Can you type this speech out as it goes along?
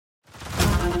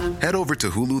Head over to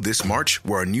Hulu this March,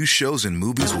 where our new shows and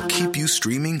movies will keep you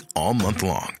streaming all month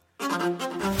long.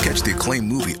 Catch the acclaimed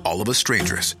movie All of Us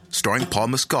Strangers, starring Paul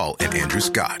Mescal and Andrew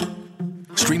Scott.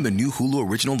 Stream the new Hulu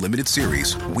original limited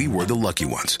series We Were the Lucky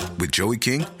Ones with Joey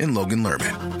King and Logan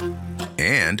Lerman.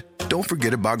 And don't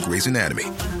forget about Grey's Anatomy.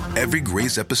 Every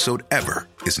Grey's episode ever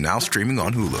is now streaming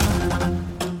on Hulu.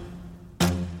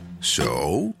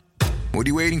 So, what are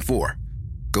you waiting for?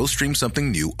 Go stream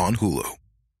something new on Hulu.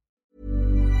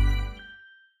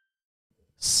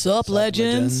 Sup,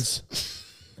 legends?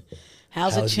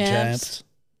 How's it, champs?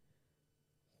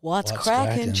 What's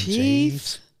cracking,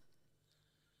 Chiefs?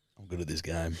 I'm good at this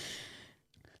game.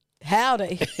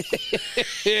 Howdy.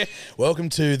 Welcome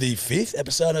to the 5th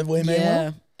episode of We Mean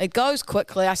Well. It goes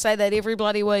quickly. I say that every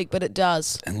bloody week, but it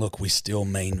does. And look, we still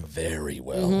mean very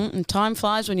well. Mm-hmm. And time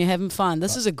flies when you're having fun.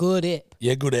 This is a good ep.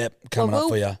 Yeah, good ep coming up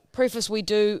for you. Preface, we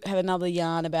do have another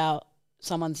yarn about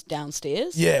someone's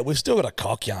downstairs. Yeah, we've still got a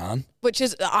cock yarn. Which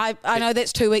is, I know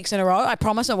that's 2 weeks in a row. I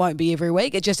promise it won't be every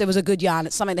week. It was a good yarn.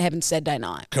 It's something that happened Saturday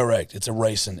night. Correct. It's a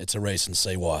recent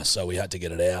CY, so we had to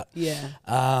get it out. Yeah.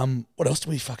 What else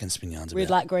do we fucking spin yarns about? Red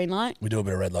light, green light. We do a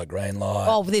bit of red light, green light.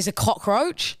 Oh, there's a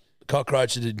cockroach.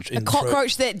 Cockroach. A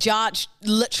cockroach that Jarch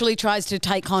literally tries to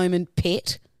take home and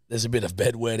pet. There's a bit of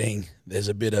bedwetting. There's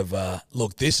a bit of,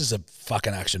 look, this is a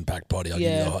fucking action-packed potty. I'll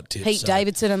give you the hot tips. Pete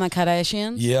Davidson and the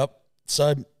Kardashians. Yep.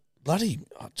 So, bloody,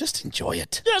 just enjoy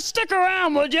it. Just stick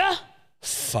around, would ya?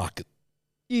 Fuck it.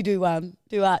 You do Archie.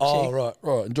 Oh,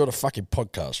 right. Enjoy the fucking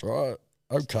podcast, right?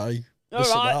 Okay. All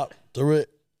Listen right. up. Do it.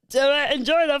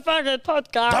 Enjoy the fucking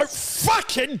podcast. Don't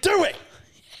fucking do it.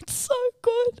 It's so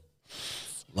good.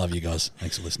 Love you guys.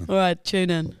 Thanks for listening. All right, tune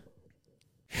in.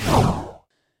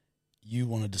 You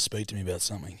wanted to speak to me about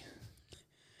something.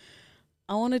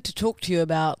 I wanted to talk to you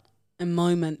about a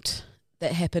moment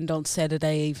that happened on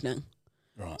Saturday evening.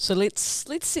 Right. So let's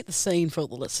set the scene for all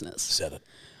the listeners. Said it.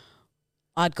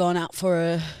 I'd gone out for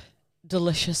a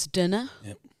delicious dinner,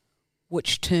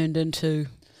 which turned into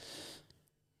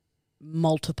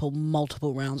multiple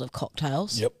rounds of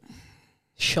cocktails. Yep.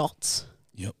 Shots.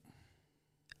 Yep.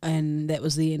 And that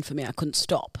was the end for me. I couldn't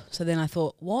stop. So then I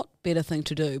thought, what better thing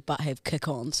to do but have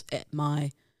kick-ons at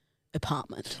my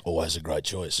apartment? Always a great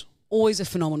choice. Always a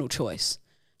phenomenal choice.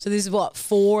 So there's,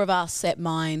 4 of us at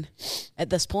mine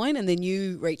at this point, and then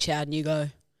you reach out and you go,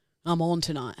 I'm on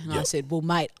tonight. And I said, well,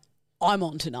 mate, I'm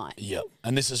on tonight. Yep.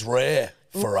 And this is rare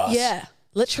for us. Yeah,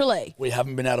 literally. We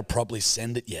haven't been able to properly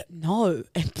send it yet. No.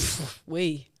 And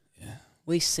we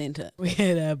sent it. We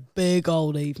had a big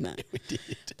old evening. We did.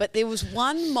 But there was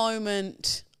one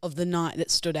moment of the night that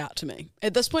stood out to me.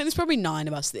 At this point, there's probably 9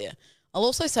 of us there. I'll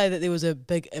also say that there was a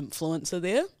big influencer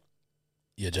there.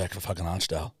 Yeah, Jack for fucking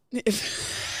Archdale.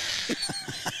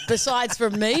 Besides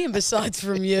from me and besides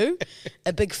from you,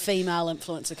 a big female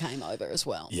influencer came over as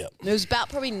well. Yep. There was about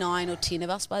probably 9 or 10 of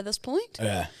us by this point.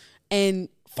 Yeah. And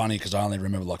funny because I only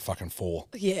remember like fucking 4.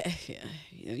 Yeah.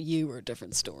 You were a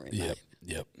different story, mate.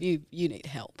 Yep. You need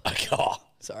help. Okay. Oh.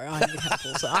 Sorry, I need help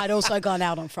also. I'd also gone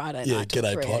out on Friday Yeah, night. till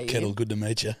g'day 3 pot a.m. kettle, good to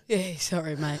meet you. Yeah,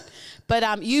 sorry, mate.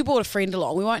 But you brought a friend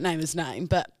along. We won't name his name,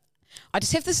 but I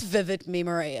just have this vivid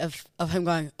memory of him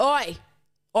going, Oi,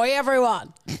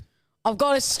 everyone, I've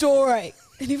got a story.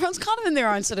 And everyone's kind of in their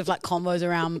own sort of like combos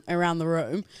around the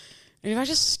room. And everyone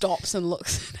just stops and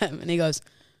looks at him and he goes,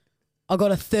 I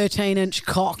got a 13-inch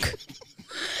cock.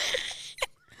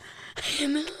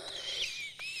 And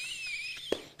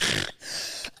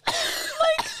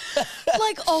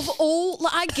like of all,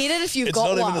 like, I get it if you've got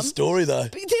one. It's not even a story though.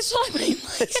 But that's what I mean.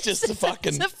 Like, It's just a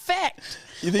fucking. It's a fact.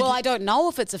 You think Well, I don't know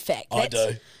if it's a fact. I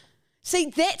do.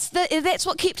 See, that's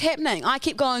what kept happening. I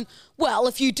kept going, well,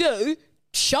 if you do,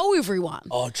 show everyone.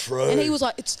 Oh, true. And he was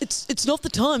like, it's not the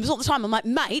time. It's not the time. I'm like,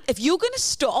 mate, if you're going to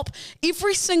stop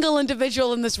every single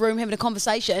individual in this room having a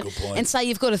conversation and say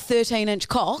you've got a 13-inch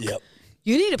cock,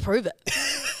 you need to prove it.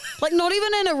 Like, not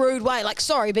even in a rude way. Like,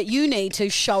 sorry, but you need to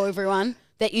show everyone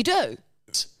that you do.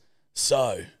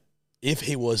 So, if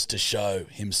he was to show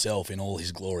himself in all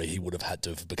his glory, he would have had to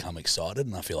have become excited,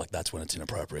 and I feel like that's when it's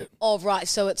inappropriate. Oh, right.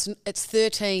 So it's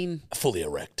 13. Fully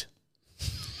erect.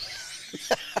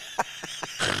 A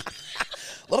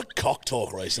lot of cock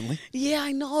talk recently. Yeah,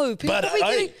 I know. People But, are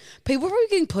probably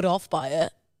getting put off by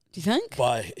it. Do you think?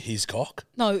 By his cock?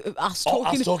 No, us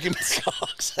talking. Us talking about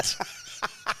cocks.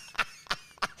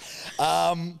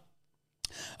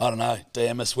 I don't know.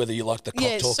 DM us whether you like the cock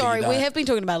talking. Yeah, sorry, you don't. we have been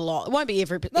talking about it a lot. It won't be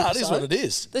every episode. No, it is what it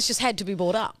is. This just had to be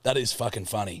brought up. That is fucking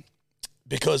funny.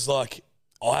 Because, like,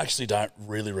 I actually don't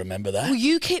really remember that. Well,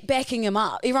 you kept backing him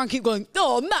up. Everyone kept going,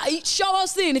 oh, mate, show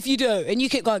us then if you do. And you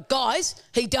kept going, guys,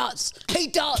 he does. He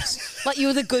does. Like, you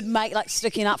were the good mate, like,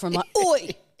 sticking up for him, like, oi,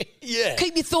 Yeah.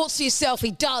 Keep your thoughts to yourself.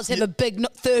 He does have a big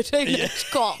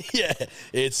 13-inch cock. Yeah,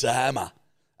 it's a hammer.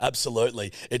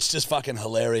 Absolutely. It's just fucking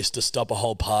hilarious to stop a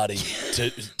whole party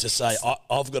to say,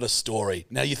 I've got a story.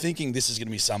 Now, you're thinking this is going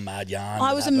to be some mad yarn.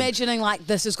 I was imagining like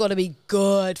this has got to be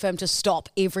good for him to stop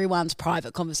everyone's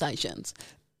private conversations.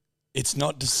 It's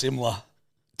not dissimilar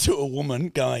to a woman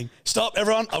going, stop,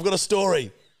 everyone, I've got a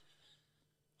story.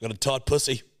 I've got a tight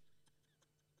pussy.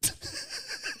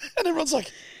 And everyone's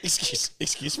like, excuse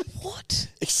me? What?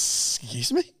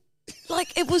 Excuse me?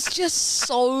 Like, it was just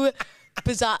so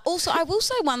bizarre. Also, I will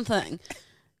say one thing.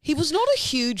 He was not a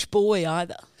huge boy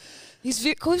either. He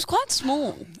was quite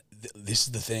small. This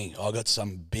is the thing. I got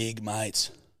some big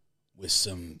mates with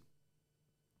some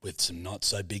not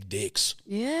so big dicks.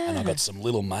 Yeah. And I got some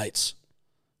little mates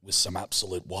with some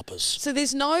absolute whoppers. So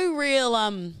there's no real,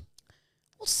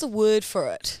 what's the word for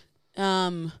it?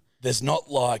 There's not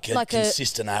like a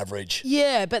consistent average.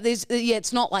 Yeah, but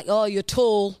it's not like, oh, you're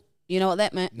tall. You know what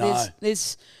that meant? No.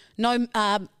 There's no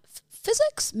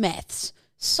physics, maths,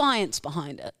 science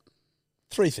behind it.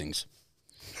 Three things.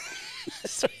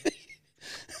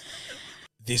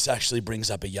 This actually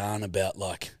brings up a yarn about,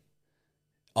 like,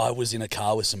 I was in a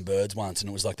car with some birds once, and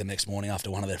it was like the next morning after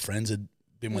one of their friends had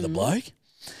been with a bloke.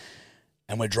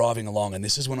 And we're driving along, and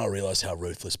this is when I realised how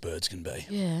ruthless birds can be.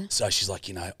 Yeah. So she's like,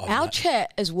 you know... Our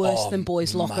chat is worse than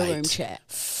boys' locker room chat.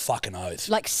 Fucking oath.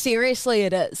 Like, seriously,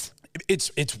 it is.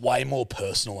 It's way more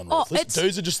personal and ruthless.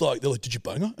 Dudes are just like, they're like, did you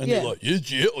bang her? And they're like,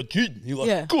 yeah, I did. And you're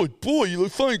like, good boy, you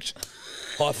look, thanks.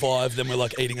 High five, then we're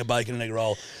like eating a bacon and egg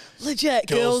roll. Legit,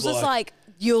 girls it's like,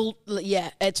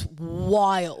 it's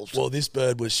wild. Well, this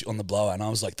bird was on the blower, and I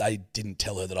was like, they didn't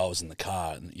tell her that I was in the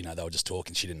car. And, you know, they were just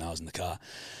talking. She didn't know I was in the car.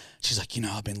 She's like, you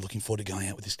know, I've been looking forward to going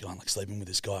out with this guy and like sleeping with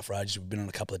this guy for ages. We've been on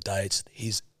a couple of dates.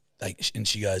 And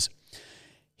she goes,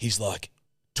 he's like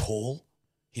tall.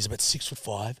 He's about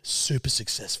 6'5", super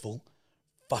successful,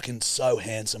 fucking so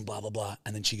handsome, blah, blah, blah.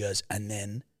 And then she goes, and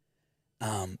then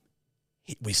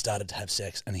we started to have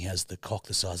sex, and he has the cock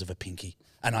the size of a pinky.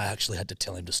 And I actually had to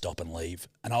tell him to stop and leave.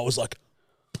 And I was like,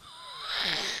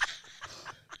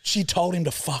 she told him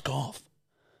to fuck off.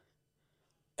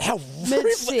 How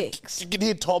Mid-six. You can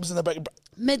hear Tobbs in the back.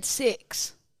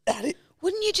 Mid-six.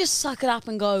 Wouldn't you just suck it up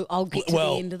and go, I'll get to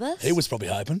the end of this? He was probably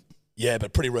hoping. Yeah,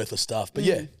 but pretty ruthless stuff. But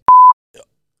yeah.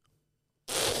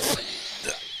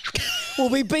 We'll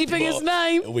be beeping his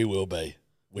name. We will be.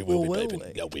 We will be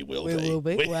beeping. Yeah, we will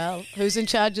be. Well, who's in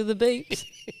charge of the beeps?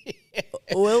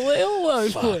 Will we or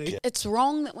won't we? It's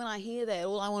wrong that when I hear that,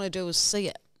 all I want to do is see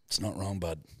it. It's not wrong,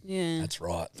 bud. Yeah. That's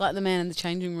right. It's like the man in the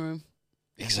changing room.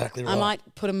 Exactly right. I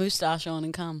might put a moustache on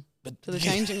and come to the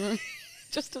changing room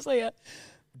just to see it.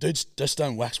 Dudes, just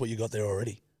don't wax what you got there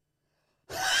already.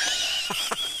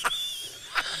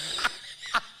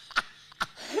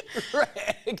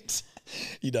 Correct.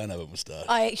 You don't have a moustache.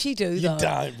 I actually do, though. You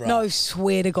don't, bro. No,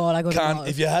 swear to God, I got to know.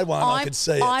 If you had one, I could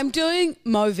see it. I'm doing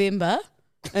Movember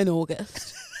in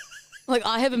August. Like,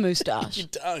 I have a moustache. You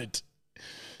don't.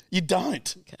 You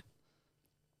don't. Okay.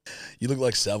 You look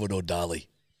like Salvador Dali.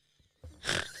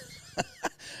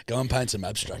 Go and paint some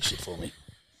abstract shit for me.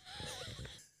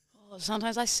 Oh,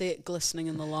 sometimes I see it glistening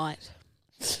in the light.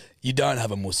 You don't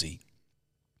have a mussy.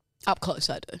 Up close,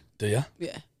 I do. Do you?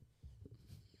 Yeah.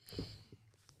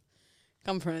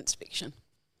 Come for an inspection.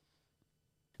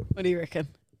 What do you reckon?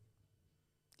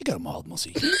 You got a mild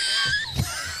mussy.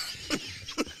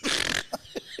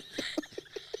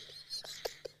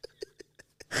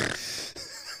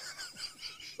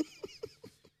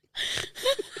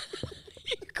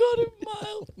 Got a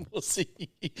mild mussy.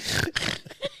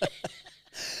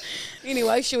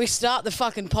 Anyway, shall we start the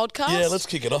fucking podcast? Yeah, let's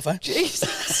kick it off, eh?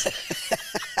 Jesus.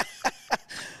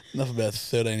 Enough about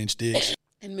 13-inch dicks.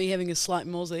 And me having a slight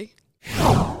mozzie.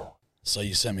 So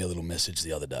you sent me a little message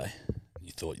the other day.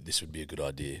 You thought this would be a good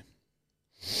idea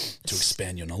to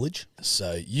expand your knowledge.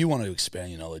 So you want to expand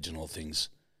your knowledge in all things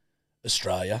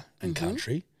Australia and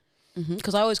country.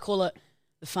 Because I always call it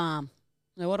the farm.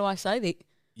 Now, what do I say?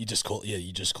 You just call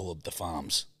it the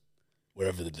farms.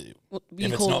 Wherever if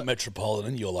it's call not it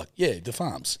metropolitan, you're like, yeah, the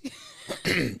farms.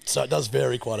 So it does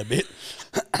vary quite a bit.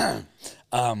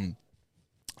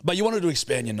 But you wanted to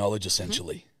expand your knowledge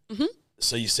essentially. Mm-hmm.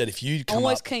 So you said if you come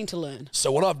always keen to learn.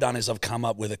 So what I've done is I've come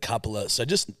up with a couple of, so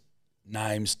just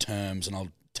names, terms, and I'll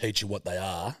teach you what they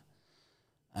are.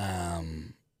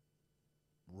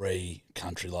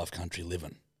 Country life, country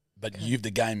living. But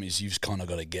the game is you've kind of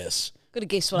got to guess. Got to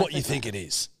guess what you think it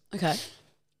is. Okay.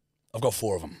 I've got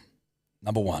 4 of them.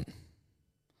 Number 1,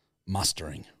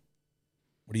 mustering.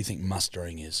 What do you think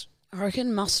mustering is? I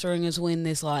reckon mustering is when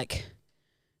there's like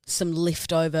some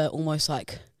leftover, almost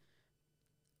like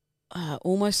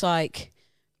almost like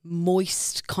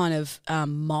moist kind of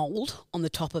mould on the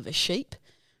top of a sheep.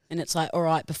 And it's like, all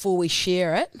right, before we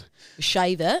share it,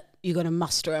 shave it, you got to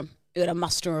muster them. You got to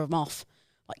muster them off.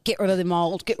 Like, get rid of the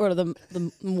mould, get rid of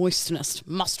the moistness,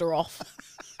 muster off.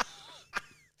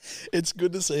 It's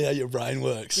good to see how your brain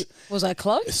works. Was I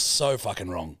close? It's so fucking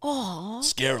wrong. Oh,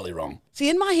 Scarily wrong. see,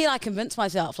 in my head, I convinced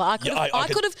myself. Like, I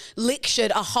could have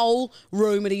lectured a whole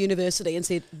room at a university and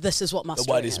said, "This is what mustering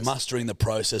But wait, is." is mustering the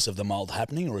process of the mould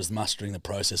happening, or is mustering the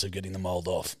process of getting the mould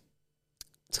off?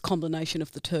 It's a combination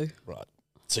of the two. Right.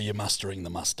 So you're mustering the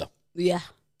muster. Yeah.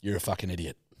 You're a fucking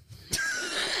idiot.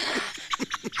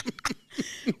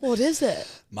 What is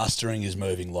it? Mustering is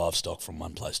moving livestock from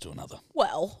one place to another.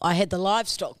 Well, I had the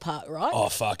livestock part right. Oh,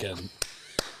 fucking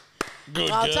good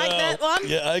I'll girl. take that one.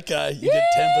 Yeah, okay. You get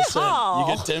 10%. Yeehaw.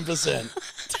 You get 10%.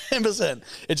 10%.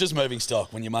 It's just moving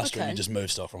stock. When you're mustering, Okay. you just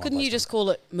move stock from one Couldn't place you to just call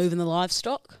it moving the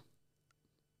livestock?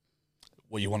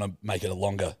 Well, you want to make it a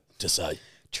longer to say.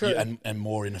 True. And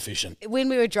more inefficient. When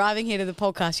we were driving here to the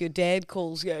podcast, your dad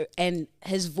calls you, and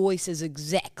his voice is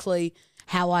exactly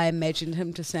how I imagined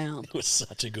him to sound. It was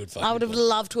such a good fucking I would have call.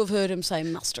 loved to have heard him say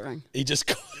mustering. He just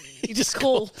He just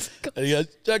called. And he goes,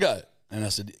 Jacko. And I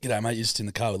said, g'day, mate. You're just in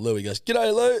the car with Louie. He goes,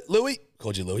 g'day, Louie.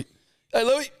 Called you Louie. Hey,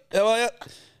 Louie. How are you?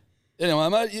 Anyway,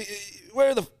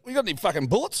 mate, we got any fucking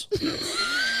bullets?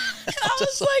 I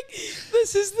was like,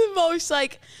 this is the most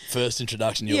like First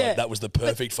introduction, you're Yeah. like, that was the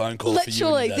perfect phone call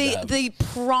literally for you and your dad to have. the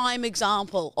prime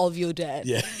example of your dad.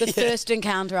 Yeah. The first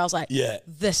encounter, I was like, Yeah.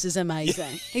 this is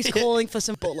amazing. He's calling for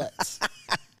some bullets.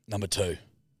 Number 2,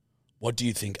 what do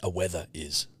you think a weather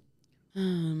is?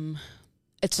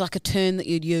 It's like a term that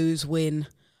you'd use when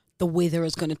the weather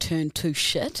is going to turn to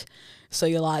shit. So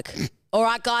you're like, all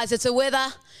right, guys, it's a weather.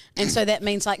 And so that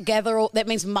means like that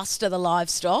means muster the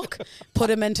livestock, put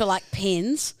them into like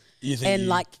pens You think and you-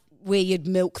 like where you'd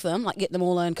milk them, like get them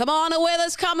all in. Come on, a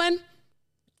weather's coming.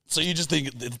 So you just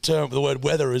think the word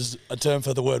weather is a term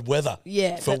for the word weather?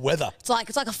 Yeah. For but weather. It's like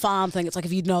a farm thing. It's like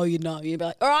if you'd know, you'd know. You'd be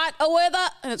like, all right, a weather.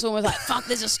 And it's almost like, fuck,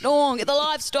 there's a storm. Get the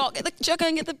livestock, get the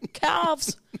chicken, get the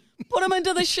calves. Put them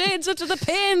into the sheds, into the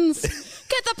pens.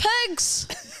 Get the pigs.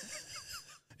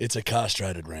 It's a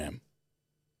castrated ram.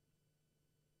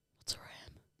 What's a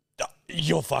ram?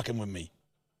 You're fucking with me.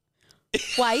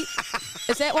 Wait,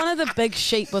 is that one of the big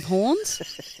sheep with horns?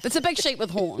 It's a big sheep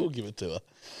with We'll horns. give it to her.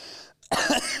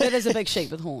 It is a big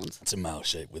sheep with horns. It's a male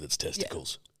sheep with its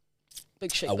testicles.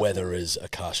 Big sheep. A with weather is a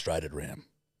castrated ram.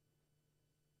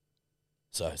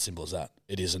 So simple as that.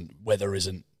 It isn't. Weather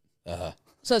isn't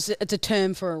So it's a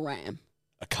term for a ram.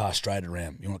 a castrated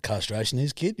ram. You know what castration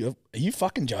is, kid? Are you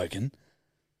fucking joking?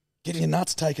 Getting your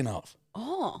nuts taken off.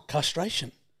 Oh.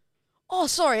 Castration. Oh,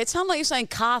 sorry. It sounded like you're saying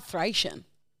carthration.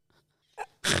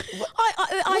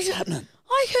 What's happening?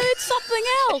 I heard something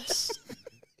else.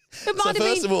 It might have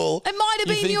first been, of all, it might have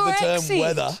you been think your the term accent.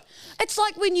 weather- It's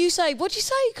like when you say, what'd you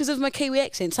say? Because of my Kiwi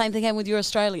accent. Same thing happened with your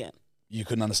Australian. You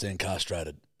couldn't understand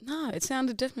castrated. No, it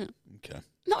sounded different. Okay.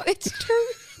 No, it's true.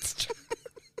 It's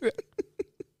true.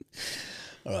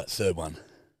 All right, third one.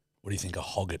 What do you think a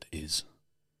hogget is?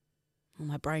 Well,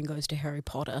 my brain goes to Harry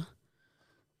Potter,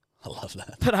 I love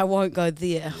that. but I won't go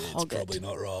there. Yeah, it's Hogget. probably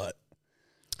not right.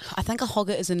 I think a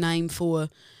hogget is a name for,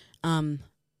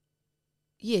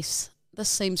 yes, this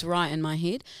seems right in my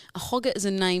head. A hogget is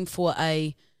a name for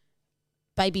a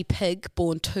baby pig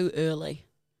born too early.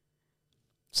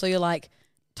 So you're like,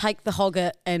 take the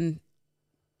hogget and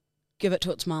give it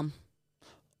to its mum.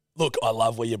 Look, I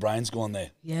love where your brain's gone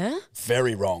there. Yeah?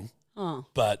 Very wrong, Oh.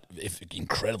 but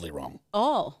incredibly wrong.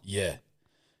 Oh. Yeah,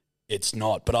 it's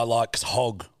not. But I like 'cause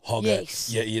hogget. Yes.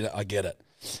 Yeah, I get it.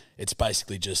 It's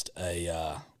basically just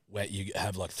where you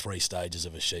have like 3 stages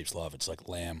of a sheep's life. It's like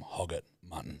lamb, hogget,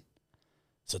 mutton.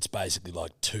 So it's basically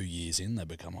like 2 years in, they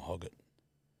become a hogget.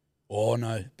 Or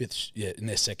no, in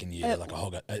their second year, they're like a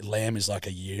hogget. A lamb is like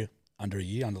under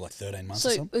like 13 months or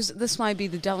So something. this may be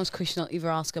the dumbest question I'll ever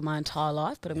ask in my entire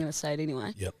life, but I'm going to say it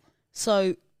anyway. Yep.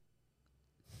 So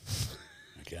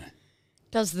Okay.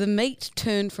 does the meat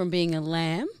turn from being a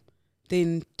lamb?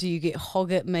 Then do you get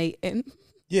hogget meat in?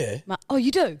 Yeah. Oh,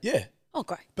 you do? Yeah. Oh,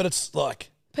 great. But it's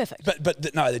like, Perfect.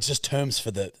 but no, it's just terms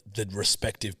for the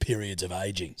respective periods of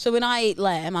aging. So when I eat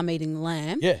lamb, I'm eating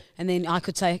lamb. Yeah. And then I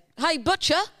could say, hey,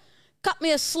 butcher, cut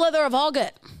me a slither of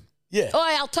hogget. Yeah. Oh,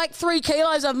 I'll take 3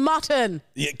 kilos of mutton.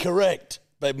 Yeah, correct.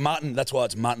 But mutton, that's why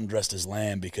it's mutton dressed as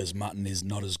lamb, because mutton is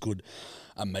not as good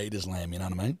a meat as lamb, you know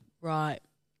what I mean? Right.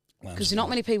 Lamb's Because not good.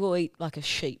 many people eat like a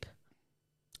sheep.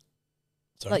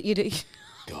 Sorry? Like you do.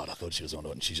 God, I thought she was onto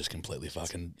it and she just completely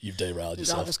fucking, you've derailed I'll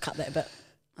yourself. just cut that bit.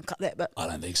 I'll cut that bit. I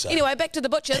don't think so. Anyway, back to the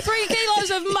butcher. 3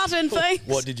 kilos of mutton, thanks.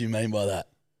 What did you mean by that?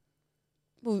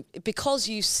 Well, because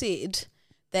you said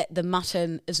that the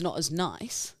mutton is not as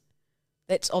nice,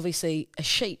 that's obviously a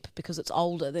sheep because it's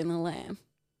older than a lamb.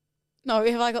 No,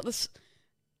 have I got this?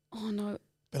 Oh, no.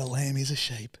 But a lamb is a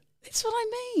sheep. That's what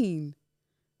I mean.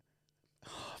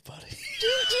 Oh, buddy. Do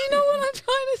you know what I'm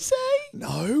trying to say?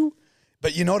 No.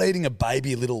 But you're not eating a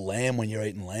baby little lamb when you're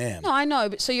eating lamb. No, I know.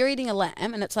 But so you're eating a lamb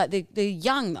and it's like they're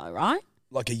young though, right?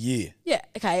 Like a year. Yeah,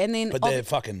 okay. And then... But they're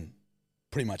fucking...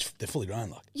 Pretty much, they're fully grown,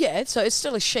 like. Yeah, so it's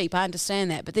still a sheep. I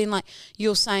understand that, but then like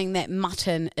you're saying that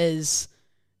mutton is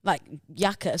like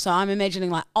yucca. So I'm imagining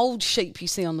like old sheep you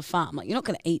see on the farm. Like you're not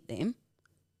going to eat them.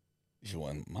 If you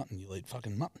want mutton, you'll eat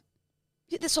fucking mutton.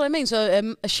 Yeah, that's what I mean.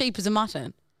 So a sheep is a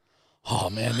mutton. Oh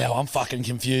man, now I'm fucking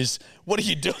confused. What are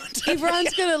you doing?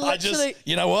 Everyone's going to literally.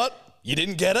 You know what? You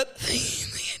didn't get it.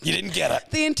 You didn't get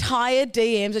it. The entire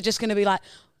DMs are just going to be like,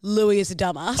 Louis is a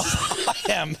dumbass.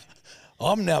 I am.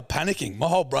 I'm now panicking. My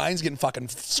whole brain's getting fucking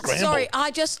scrambled. Sorry,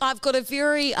 I've got a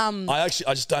very I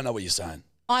just don't know what you're saying.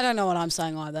 I don't know what I'm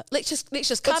saying either. Let's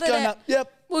just cut it at.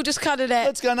 Yep. We'll just cut it at.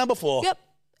 Let's go number 4. Yep.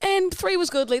 And 3 was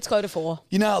good. Let's go to 4.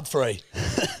 You nailed 3.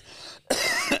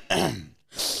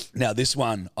 Now this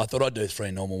one, I thought I'd do 3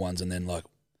 normal ones and then like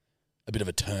a bit of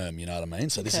a term. You know what I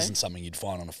mean? So this isn't something you'd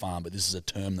find on a farm, but this is a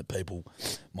term that people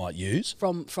might use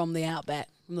From the outback,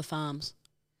 from the farms.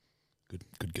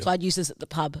 Good girl. So I'd use this at the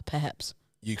pub, perhaps.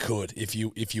 You could if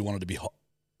you wanted to be hot.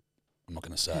 I'm not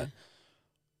going to say it.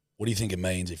 What do you think it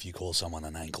means if you call someone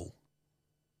an ankle?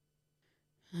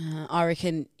 I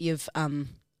reckon you've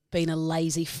been a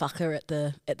lazy fucker at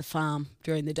the farm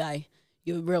during the day.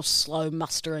 You're real slow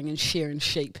mustering and shearing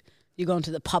sheep. You go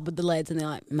into the pub with the lads and they're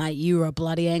like, mate, you were a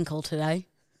bloody ankle today.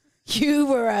 You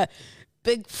were a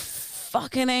big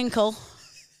fucking ankle.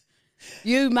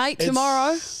 You, mate,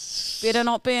 tomorrow better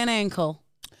not be an ankle.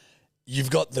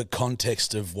 You've got the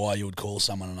context of why you would call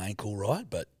someone an ankle, right?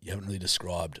 But you haven't really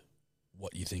described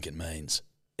what you think it means.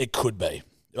 It could be.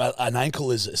 An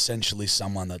ankle is essentially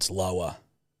someone that's lower,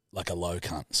 like a low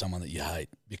cunt, someone that you hate,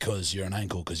 because you're an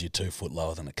ankle because you're 2 foot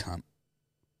lower than a cunt.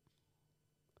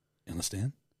 You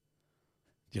understand?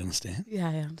 Do you understand? Yeah,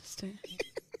 I understand.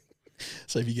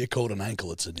 So if you get called an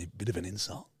ankle, it's a bit of an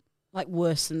insult. Like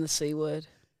worse than the C word.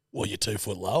 Well, you're 2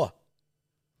 foot lower.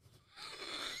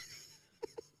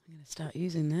 I'm going to start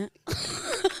using that.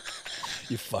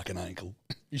 You fucking ankle.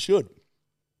 You should.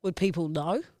 Would people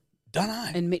know? Don't know.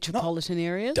 In metropolitan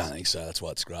areas? Don't think so. That's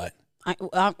why it's great.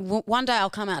 One day I'll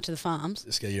come out to the farms.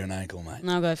 Just go, you're an ankle, mate. And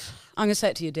I'll go, I'm going to say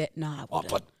it to your dad. No, I wouldn't.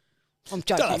 But I'm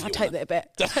joking. I take that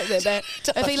back. Take that back.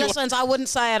 If he listens, I wouldn't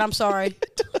say it. I'm sorry.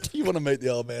 You want to meet the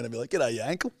old man and be like, g'day, you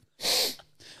ankle.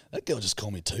 That girl just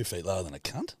called me 2 feet lower than a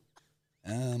cunt.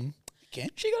 Can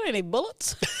She got any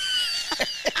bullets?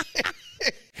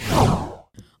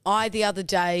 I, the other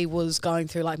day, was going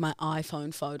through like my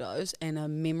iPhone photos and a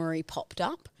memory popped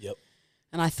up. Yep.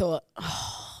 And I thought,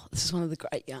 oh, this is one of the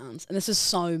great yarns. And this is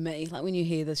so me. Like when you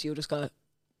hear this, you'll just go,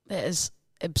 that is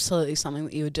absolutely something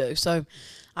that you would do. So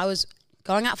I was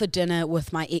going out for dinner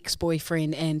with my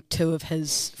ex-boyfriend and 2 of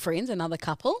his friends, another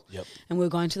couple. Yep. And we were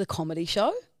going to the comedy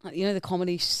show. Like, you know, the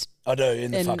comedy... I do,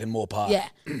 in the fucking Moore Park. Yeah.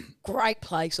 Great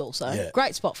place also. Yeah.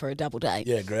 Great spot for a double date.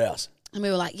 Yeah, grouse. And we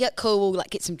were like, yeah, cool, we'll like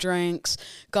get some drinks,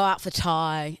 go out for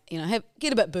Thai, you know,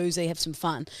 get a bit boozy, have some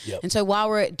fun. Yep. And so while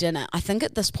we're at dinner, I think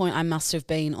at this point I must have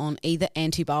been on either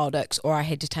antibiotics or I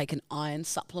had to take an iron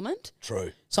supplement.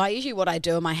 True. So what I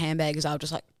do in my handbag is I'll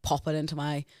just like pop it into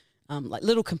my like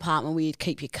little compartment where you'd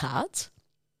keep your cards.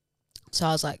 So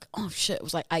I was like, oh shit, it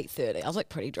was like 8:30. I was like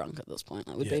pretty drunk at this point.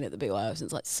 Like we'd been at the BYO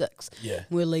since like 6. Yeah.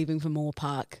 We were leaving for Moore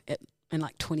Park in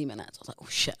like 20 minutes. I was like, oh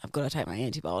shit, I've got to take my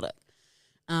antibiotic.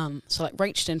 So like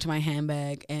reached into my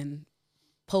handbag and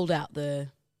pulled out the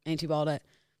antibiotic,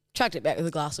 chucked it back with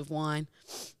a glass of wine,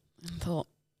 and thought,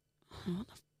 oh,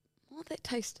 what that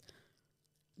taste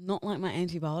not like my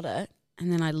antibiotic?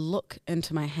 And then I look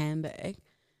into my handbag,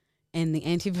 and the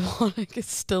antibiotic is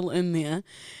still in there,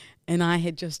 and I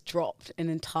had just dropped an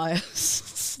entire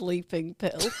sleeping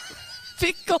pill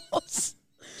because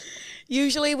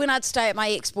usually when I'd stay at my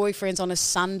ex-boyfriend's on a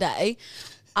Sunday,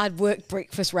 I'd work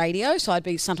breakfast radio, so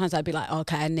sometimes I'd be like,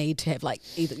 okay, I need to have like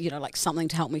either, you know, like something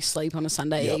to help me sleep on a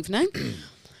Sunday evening.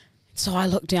 So I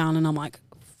look down and I'm like,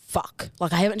 fuck,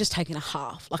 like I haven't just taken a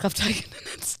half, like I've taken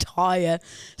an entire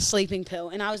sleeping pill.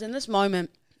 And I was in this moment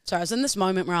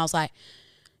where I was like,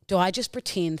 do I just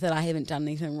pretend that I haven't done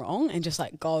anything wrong and just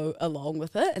like go along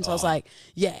with it? And so I was like,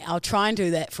 yeah, I'll try and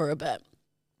do that for a bit.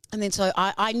 And then so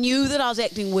I knew that I was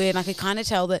acting weird, and I could kind of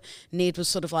tell that Ned was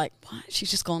sort of like, what? She's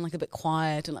just gone like a bit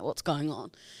quiet and like, what's going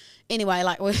on? Anyway,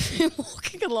 like we're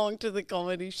walking along to the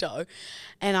comedy show,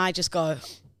 and I just go,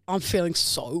 I'm feeling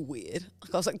so weird.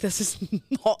 Like I was like, this is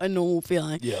not a normal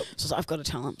feeling. Yep. So I was like, I've got to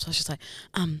tell him. So I was just like,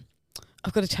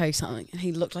 I've got to tell you something. And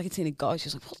he looked like he'd seen a ghost. He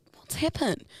was like, what's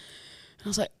happened? And I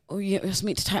was like, oh yeah, I was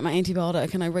meant to take my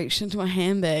antibiotic, and I reached into my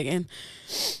handbag and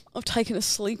I've taken a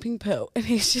sleeping pill. And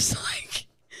he's just like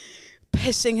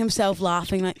pissing himself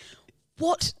laughing like,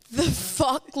 what the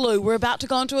fuck, Lou? We're about to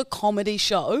go into a comedy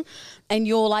show and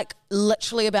you're like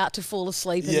literally about to fall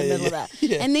asleep in the middle of that.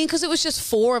 Yeah. And then because it was just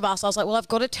 4 of us, I was like, well, I've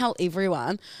got to tell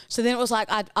everyone. So then it was like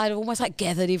I'd almost like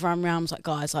gathered everyone around. I was like,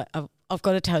 guys, like, I've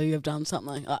got to tell you I've done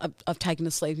something. I've taken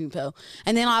a sleeping pill.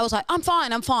 And then I was like, I'm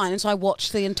fine. And so I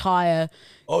watched the entire...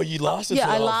 Oh, you lasted for the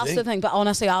Yeah, I whole lasted the thing. But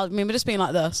honestly, I remember just being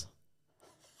like this.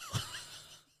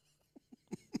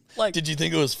 Like, did you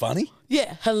think it was funny?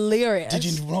 Yeah, hilarious. Did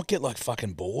you not get like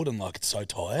fucking bored and like so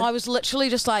tired? I was literally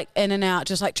just like in and out,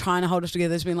 just like trying to hold it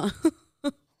together, just being like,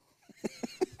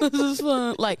 this is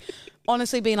fun. Like,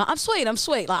 honestly being like, I'm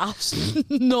sweet. Like, I was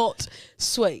not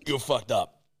sweet. You're fucked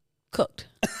up. Cooked.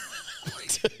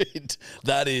 Dude,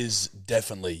 that is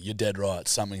definitely, you're dead right,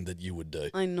 something that you would do.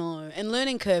 I know. And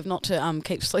learning curve not to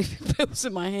keep sleeping pills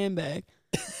in my handbag.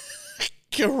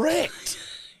 Correct.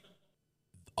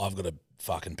 I've got a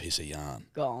fucking pisser yarn.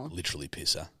 Go on. Literally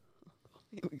pisser.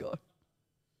 Here we go.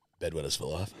 Bedwetters for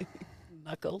life.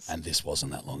 Knuckles. And this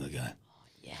wasn't that long ago.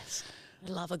 Yes. I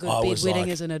love a good I bedwetting was like,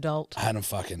 as an adult. I hadn't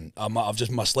fucking,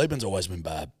 my sleeping's always been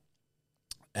bad.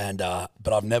 And,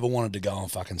 but I've never wanted to go on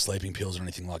fucking sleeping pills or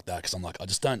anything like that because I'm like, I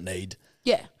just don't need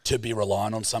to be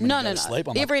relying on someone to go to sleep.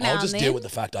 I'm Every like, now I'll just and deal then. with the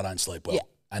fact I don't sleep well. Yeah.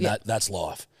 And Yeah. that's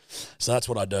life. So that's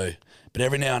what I do. But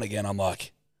every now and again, I'm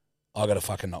like, I got to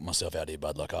fucking knock myself out here,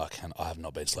 bud. Like, I have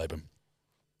not been sleeping.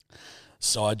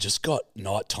 So I just got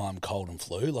nighttime cold and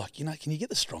flu. Like, you know, can you get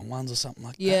the strong ones or something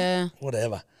like Yeah. that?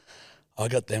 Whatever. I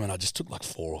got them and I just took like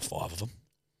 4 or 5 of them.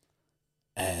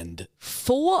 And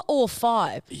 4 or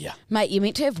 5? yeah. Mate, you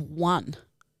meant to have 1.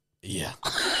 Yeah.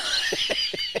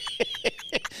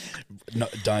 No,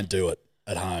 don't do it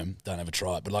at home. Don't ever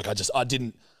try it. But like, I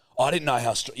didn't know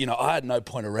how, I had no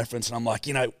point of reference. And I'm like,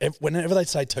 whenever they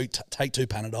say take 2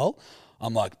 Panadol,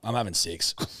 I'm like, I'm having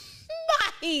 6.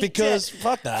 Mate. Because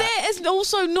fuck that. That is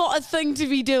also not a thing to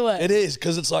be doing. It is,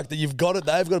 because it's like they've got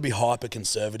to be hyper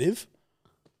conservative.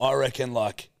 I reckon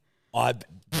like I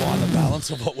find the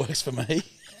balance of what works for me.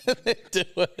 Do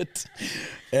it.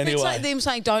 Anyway. It's like them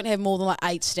saying don't have more than like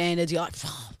 8 standards. You're like,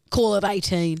 call it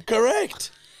 18.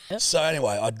 Correct. Yep. So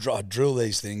anyway, I drill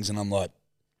these things and I'm like,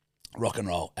 rock and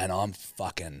roll, and I'm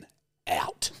fucking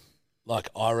out. Like,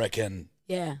 I reckon.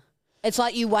 Yeah. It's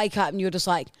like you wake up and you're just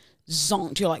like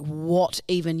zonked. You're like, what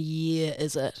even year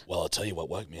is it? Well, I'll tell you what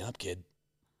woke me up, kid.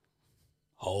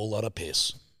 Whole lot of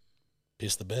piss.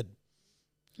 Piss the bed.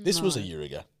 This was a year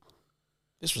ago.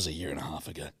 This was a year and a half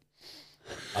ago.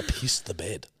 I pissed the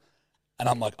bed. And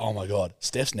I'm like, oh my God,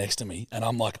 Steph's next to me. And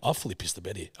I'm like, I've fully pissed the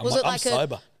bed here. I'm Was like, it like I'm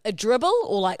sober. a dribble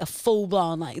or like a full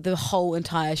blown, like the whole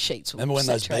entire sheets? Remember when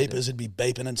those saturated? beepers would be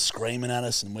beeping and screaming at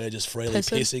us and we're just freely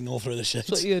pissing all through the sheets?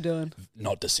 That's what you were doing.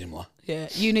 Not dissimilar. Yeah.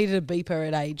 You needed a beeper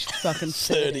at age fucking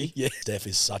 30. Yeah. Steph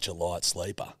is such a light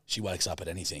sleeper. She wakes up at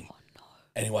anything. Oh, no.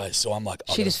 Anyway, so I'm like,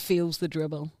 She just feels the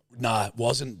dribble. No, it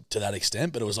wasn't to that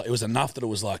extent, but it was enough that it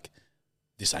was like,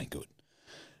 this ain't good.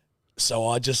 So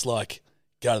I just like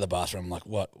go to the bathroom. I'm like,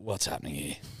 what's happening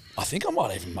here? I think I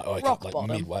might even wake up like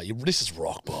bottom. midway. This is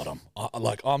rock bottom.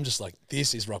 I'm just like,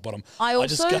 this is rock bottom. I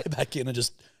just go back in and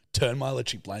just turn my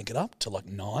electric blanket up to like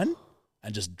 9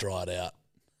 and just dry it out.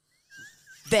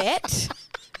 That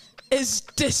is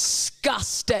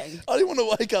disgusting. I didn't want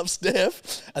to wake up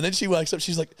Steph. And then she wakes up.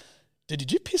 She's like,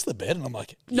 did you piss the bed? And I'm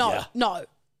like, yeah. No.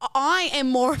 I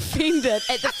am more offended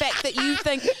at the fact that you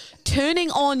think turning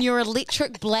on your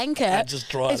electric blanket just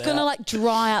dry is it going to out. like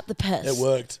dry up the piss. It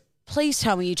worked. Please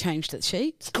tell me you changed the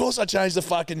sheets. Of course I changed the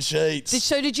fucking sheets.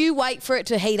 So did you wait for it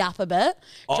to heat up a bit,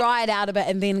 dry it out a bit,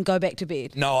 and then go back to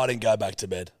bed? No, I didn't go back to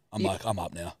bed. I'm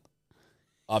up now.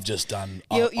 I've just done.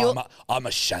 I'm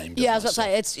ashamed. Yeah, I of was about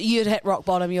to say you'd hit rock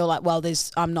bottom. You're like, well,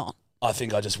 I'm not. I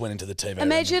think I just went into the TV.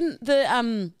 Imagine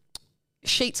the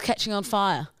sheets catching on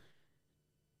fire,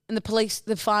 and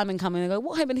the firemen come in and go,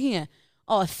 "What happened here?"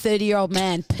 Oh, a 30-year-old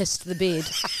man pissed the bed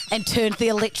and turned the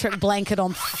electric blanket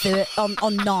on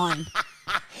 9.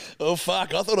 Oh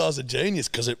fuck! I thought I was a genius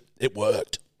because it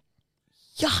worked.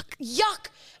 Yuck.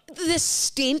 The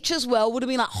stench as well would have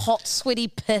been like hot, sweaty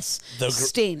piss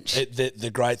stench.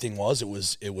 The great thing was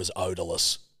it was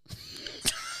odorless.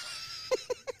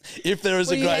 If there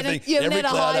is a great thing, you haven't had a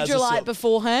hydrolyte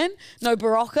beforehand? No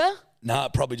Barocca? Nah,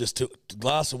 probably just took a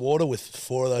glass of water with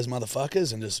 4 of those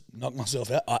motherfuckers and just knocked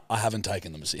myself out. I haven't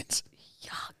taken them since.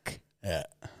 Yuck. Yeah.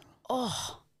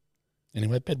 Oh.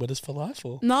 Anyway, bedwetters for life,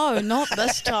 or? No, not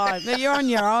this time. You're on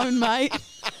your own, mate.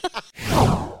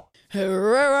 Red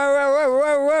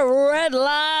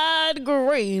light,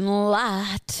 green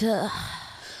light.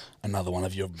 Another one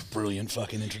of your brilliant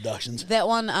fucking introductions. That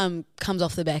one comes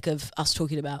off the back of us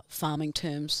talking about farming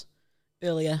terms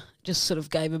earlier. Just sort of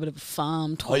gave a bit of a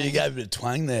farm twang. Oh, you gave it a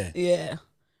twang there. Yeah.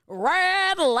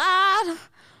 Red light,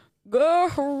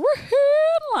 green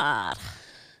light.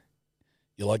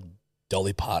 You're like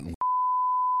Dolly Parton.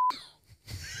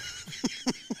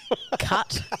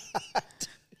 Cut.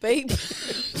 Beep.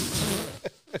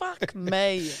 Fuck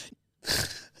me.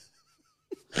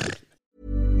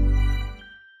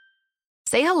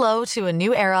 Say hello to a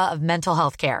new era of mental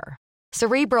health care.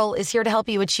 Cerebral is here to help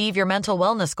you achieve your mental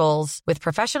wellness goals with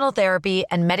professional therapy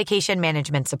and medication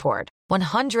management support.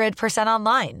 100%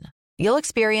 online. You'll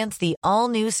experience the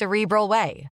all-new Cerebral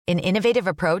Way, an innovative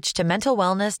approach to mental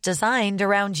wellness designed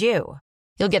around you.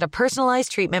 You'll get a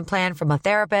personalized treatment plan from a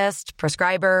therapist,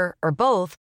 prescriber, or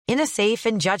both in a safe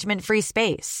and judgment-free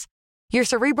space. Your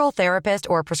Cerebral therapist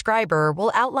or prescriber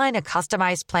will outline a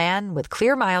customized plan with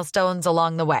clear milestones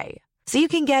along the way, so you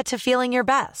can get to feeling your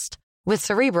best. With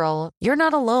Cerebral, you're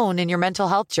not alone in your mental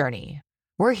health journey.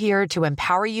 We're here to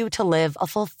empower you to live a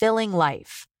fulfilling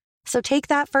life. So take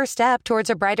that first step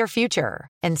towards a brighter future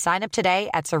and sign up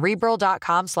today at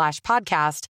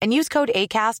Cerebral.com/podcast and use code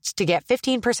ACAST to get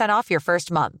 15% off your first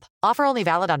month. Offer only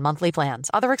valid on monthly plans.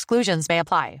 Other exclusions may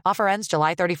apply. Offer ends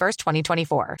July 31st,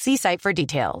 2024. See site for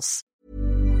details.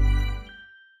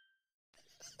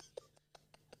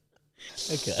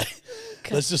 Okay.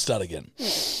 Let's just start again.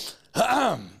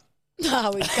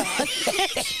 No, we can't.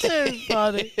 It's too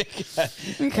funny.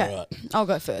 Okay. All right. I'll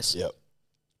go first. Yep.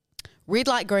 Red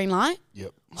light, green light.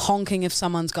 Yep. Honking if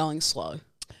someone's going slow.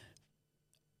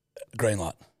 Green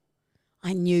light.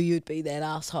 I knew you'd be that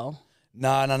asshole.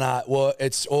 No. Well,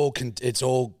 it's all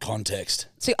context.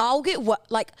 See, I've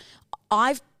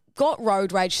got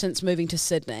road rage since moving to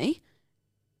Sydney,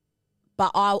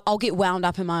 but I'll get wound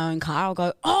up in my own car. I'll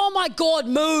go, oh my God,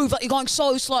 move. Like, you're going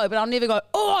so slow, but I'll never go,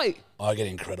 oi. I get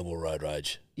incredible road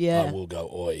rage. Yeah. I will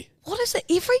go, oi. What is it?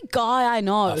 Every guy I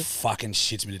know. It fucking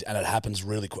shits me, and it happens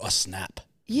really quick. I snap.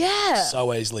 Yeah.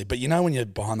 So easily. But you know when you're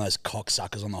behind those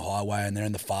cocksuckers on the highway and they're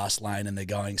in the fast lane and they're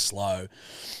going slow, and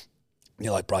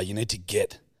you're like, bro, you need to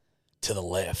get to the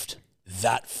left.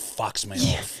 That fucks me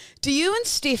off. Do you and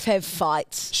Steph have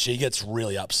fights? She gets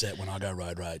really upset when I go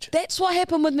road rage. That's what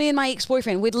happened with me and my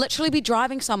ex-boyfriend. We'd literally be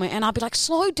driving somewhere and I'd be like,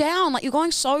 slow down, like you're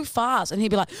going so fast. And he'd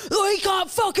be like, oh, he can't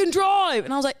fucking drive.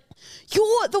 And I was like,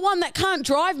 you're the one that can't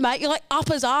drive, mate. You're like up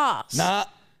his ass. Nah,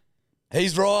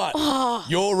 he's right. Oh.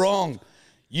 You're wrong.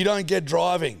 You don't get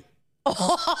driving.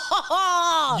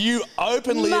 You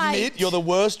openly admit you're the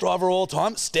worst driver of all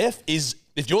time. Steph is...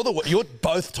 If you're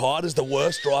both tied as the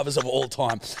worst drivers of all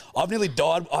time. I've nearly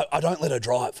died. I don't let her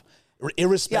drive,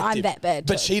 irrespective. Yeah, I'm that bad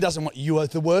But too. she doesn't want you are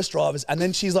the worst drivers. And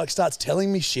then she's like starts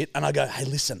telling me shit, and I go, hey,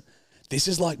 listen, this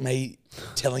is like me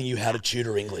telling you how to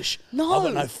tutor English. No. I've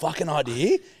got no fucking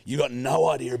idea. You got no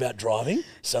idea about driving,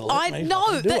 so let me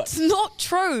fucking do that's it. not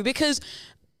true because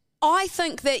I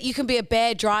think that you can be a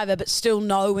bad driver but still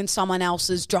know when someone else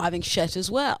is driving shit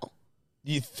as well.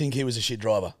 You think he was a shit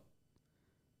driver?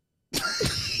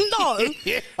 No.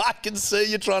 Yeah, I can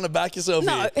see you trying to back yourself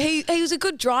No, here. he was a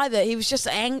good driver. He was just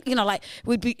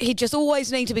he'd just always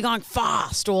need to be going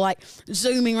fast or like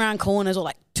zooming around corners or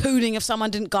like tooting if someone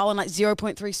didn't go in like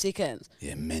 0.3 seconds.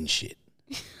 Yeah, men shit.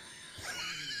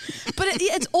 But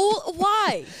it's all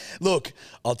why. Look,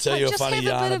 I'll tell you a funny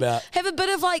yarn about... Have a bit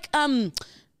of like I've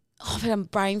had a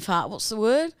brain fart. What's the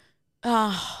word?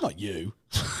 Not you.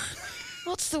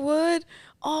 What's the word?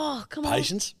 Oh, come on.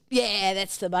 Patience? Yeah,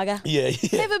 that's the bugger. Yeah.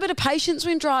 Have a bit of patience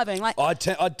when driving. Like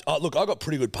Look, I got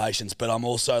pretty good patience, but I'm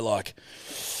also like,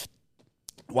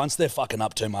 once they're fucking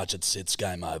up too much, it's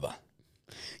game over.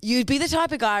 You'd be the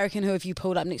type of guy, I reckon, who if you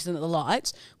pulled up next to them at the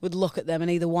lights, would look at them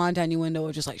and either wind down your window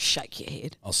or just like shake your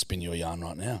head. I'll spin you a yarn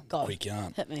right now. Go. Quick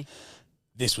yarn. Hit me.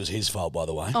 This was his fault, by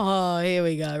the way. Oh, here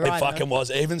we go. Right. It fucking was.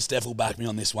 Even Steph will back me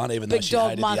on this one, even though Big she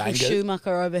dog hated Michael the anger.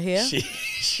 Schumacher over here.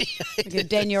 She Like a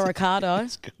Daniel Ricciardo.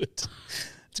 It's good.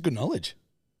 It's good knowledge.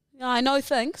 Yeah, I know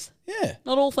things. Yeah.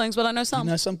 Not all things, but I know some.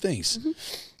 You know some things. Mm-hmm.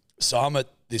 So I'm at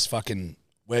this fucking...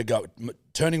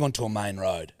 turning onto a main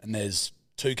road, and there's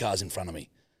two cars in front of me.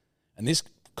 And this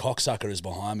cocksucker is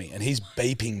behind me, and he's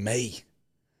beeping me.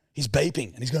 He's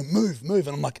beeping, and he's going, move.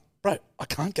 And I'm like, bro, I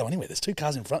can't go anywhere. There's two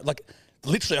cars in front. Like,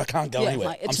 literally, I can't go anywhere.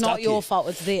 Like, it's I'm not stuck your here. fault,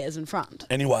 it's theirs in front.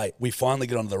 Anyway, we finally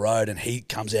get onto the road, and he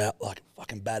comes out like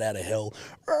fucking bat out of hell.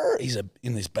 He's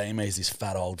in this beamer. He's this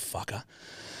fat old fucker.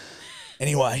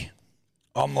 Anyway,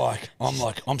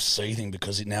 I'm seething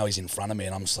because now he's in front of me,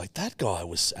 and I'm just like, that guy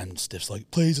was. And Steph's like,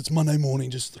 please, it's Monday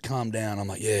morning, just calm down. I'm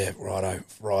like, yeah,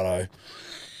 righto.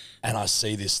 And I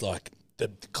see this, like,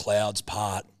 the clouds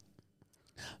part,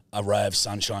 a ray of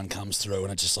sunshine comes through,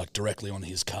 and it's just like directly on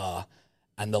his car,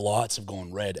 and the lights have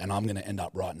gone red, and I'm going to end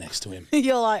up right next to him.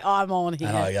 You're like, I'm on here.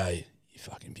 And I go, you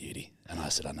fucking beauty. And I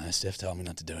said, I know, Steph told me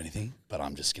not to do anything, but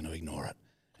I'm just going to ignore it.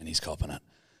 And he's copping it.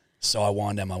 So I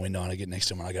wind down my window and I get next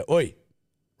to him and I go, oi,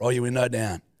 roll your window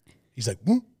down. He's like,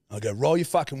 what? I go, roll your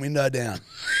fucking window down.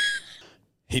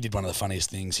 He did one of the funniest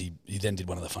things. He then did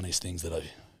one of the funniest things that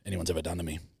anyone's ever done to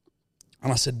me.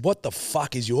 And I said, what the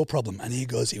fuck is your problem? And he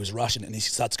was Russian, and he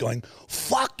starts going,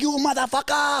 fuck you,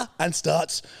 motherfucker, and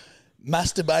starts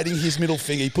masturbating his middle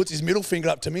finger. He puts his middle finger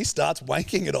up to me, starts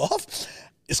wanking it off,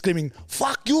 screaming,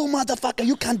 fuck you, motherfucker,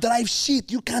 you can't drive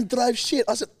shit.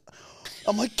 I said,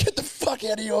 I'm like, get the fuck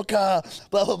out of your car,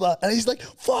 blah, blah, blah. And he's like,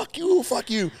 fuck you.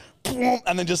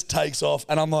 And then just takes off.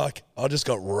 And I'm like, I just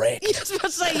got wrecked. I was about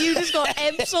to say, you just got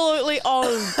absolutely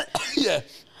owned. Yeah,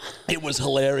 it was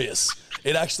hilarious.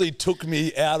 It actually took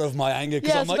me out of my anger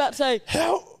because I'm like, about to say,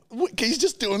 how? He's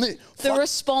just doing it. The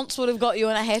response would have got you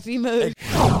in a happy mood.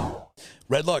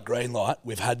 Red light, green light.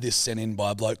 We've had this sent in by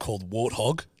a bloke called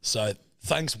Warthog. So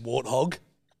thanks, Warthog.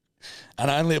 And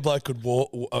only a bloke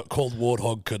called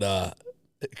Warthog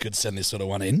could send this sort of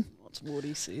one in. What's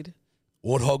Wardy said?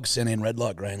 Warthog sent in red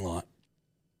light, green light.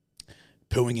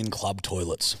 Pooing in club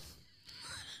toilets.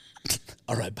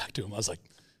 I wrote back to him. I was like,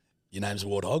 your name's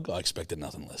Warthog? I expected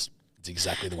nothing less. It's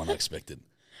exactly the one I expected.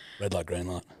 Red light, green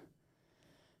light.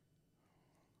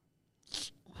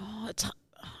 Oh,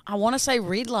 I want to say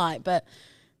red light, but...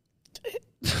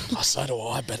 So do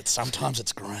I, but sometimes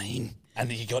it's green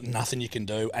and you got nothing you can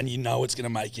do and you know it's going to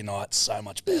make your night so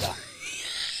much better.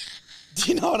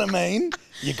 Do you know what I mean?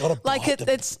 You got to like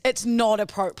it's not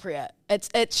appropriate.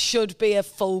 It should be a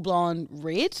full-blown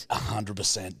red.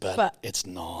 100%, but it's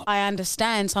not. I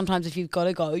understand sometimes if you've got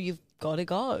to go, you've got to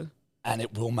go. And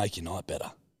it will make your night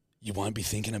better. You won't be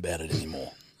thinking about it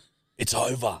anymore. It's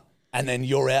over. And then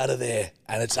you're out of there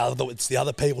and it's the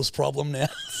other people's problem now.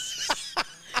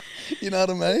 You know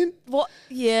what I mean? What?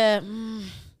 Yeah.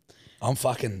 I'm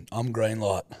green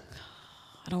light.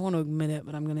 I don't want to admit it,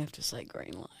 but I'm going to have to say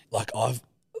green light. Like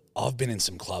I've been in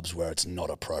some clubs where it's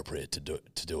not appropriate to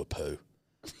do a poo.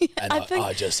 And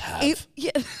I just have.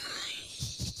 Yeah.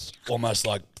 Almost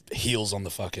like heels on the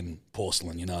fucking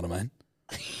porcelain, you know what I mean?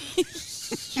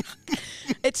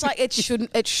 It's like it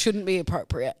shouldn't be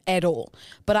appropriate at all.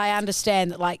 But I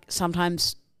understand that like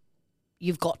sometimes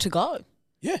you've got to go.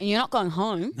 Yeah. And you're not going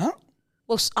home. No.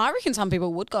 Well, I reckon some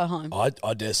people would go home.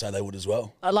 I dare say they would as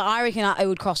well. I reckon it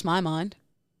would cross my mind.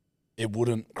 It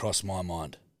wouldn't cross my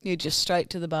mind. You're just straight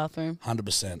to the bathroom.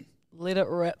 100%. Let it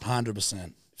rip. 100%.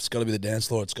 If it's got to be the dance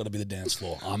floor, it's got to be the dance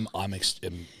floor.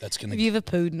 That's gonna. Have you ever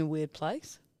pooed in a weird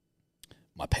place?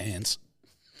 My pants.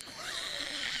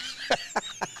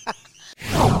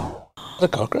 A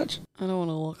cockroach? I don't want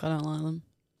to look. I don't like them.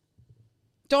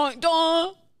 Don't.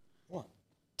 What?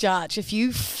 Judge, if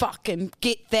you fucking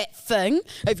get that thing,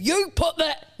 if you put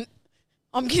that,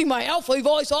 I'm getting my Alfie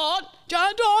voice on.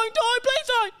 Don't, please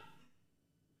don't.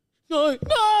 No.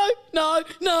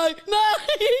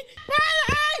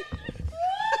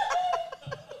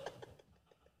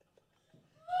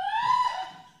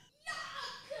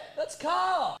 That's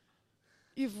Carl.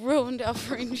 You've ruined our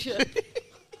friendship.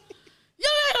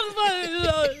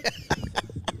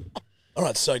 All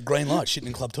right, so green light, shitting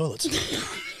in club toilets.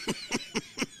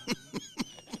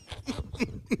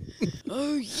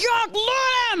 Oh, yuck,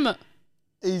 let him!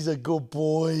 He's a good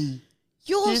boy.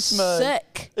 You're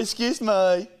sick. Excuse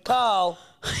me. Carl.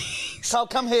 Carl,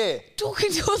 come here.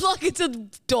 Talking to it like it's a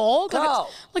dog?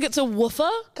 Carl. Like it's a woofer?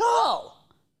 Carl.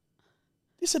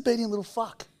 Disobedient little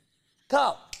fuck.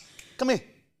 Carl, come here.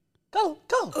 Go.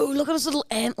 Oh, look at his little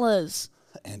antlers.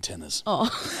 Antennas. Oh.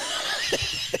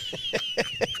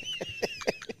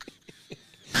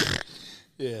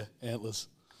 Yeah, antlers.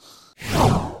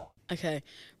 Okay.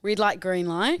 Red light, green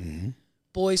light. Mm-hmm.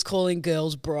 Boys calling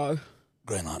girls bro.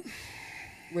 Green light.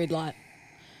 Red light.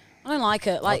 I don't like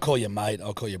it. Like, I'll call you mate.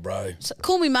 I'll call you bro. so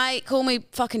call me mate. Call me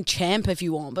fucking champ if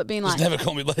you want. But being like... Just never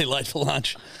call me bloody late for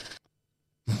lunch.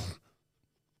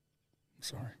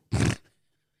 Sorry.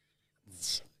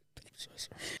 So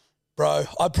sorry. Bro,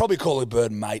 I'd probably call a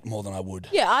bird mate more than I would.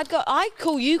 Yeah, I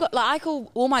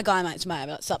call all my guy mates mate. I'm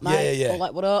like, what's up, mate? Yeah. Or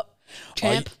like, what up,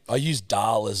 champ? I use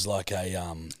Dal as like a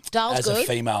Dal's as good. a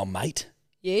female mate.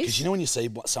 Yes. Because you know when you see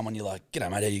someone, you're like, "G'day,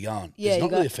 mate, how you going?" Yeah, It's not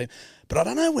you really a female. But I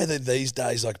don't know whether these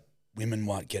days, like women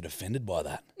might get offended by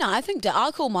that. No, I think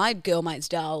I'll call my girl mates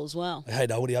Dal as well. Hey,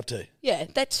 Dale, what are you up to? Yeah,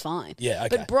 that's fine. Yeah,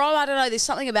 okay. But bro, I don't know. There's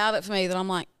something about it for me that I'm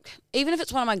like, even if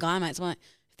it's one of my guy mates, I'm like,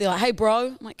 if they're like, hey, bro,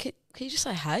 I'm like, can you just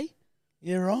say hey?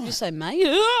 Yeah, right. Just say mate.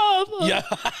 Yeah.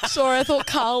 Sorry, I thought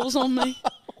Carl was on me.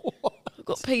 I've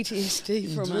got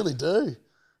PTSD from it. You really do.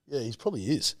 Yeah, he probably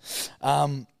is.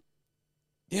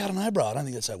 Yeah, I don't know, bro. I don't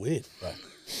think that's so weird, bro.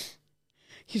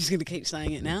 You're just going to keep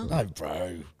saying it now? No,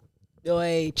 bro.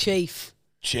 Oi, Chief.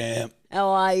 Champ. How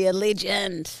are you,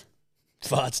 legend?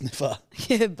 Fart sniffer.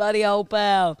 Yeah, buddy, old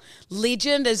pal.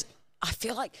 Legend is, I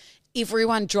feel like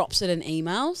everyone drops it in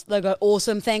emails. They go,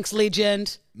 awesome, thanks,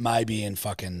 legend. Maybe in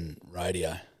fucking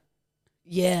radio.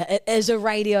 Yeah, it is a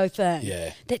radio thing.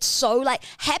 Yeah. That's so like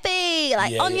happy,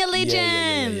 like on your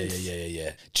legend.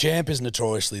 Yeah. Champ is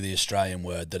notoriously the Australian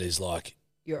word that is like,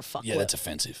 You're a fuckwit. yeah, that's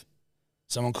offensive.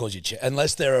 Someone calls you champ,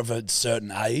 unless they're of a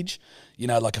certain age, you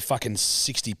know, like a fucking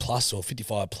 60 plus or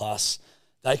 55 plus,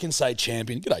 they can say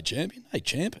champion. G'day, champion. Hey,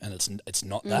 champ. And it's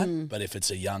not that. But if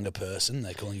it's a younger person,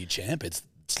 they're calling you champ, it's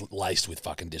laced with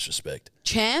fucking disrespect.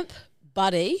 Champ,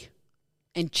 buddy,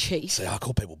 and chief. See, I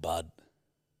call people bud.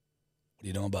 What are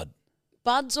you doing, bud?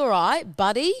 Bud's all right.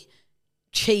 Buddy,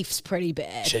 chief's pretty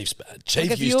bad. Chief's bad. Chief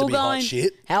Like if used to you're be going, hot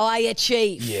shit. how are you,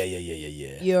 chief? Yeah.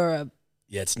 You're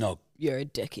It's not. a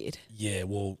dickhead. Yeah,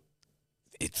 well,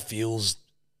 it feels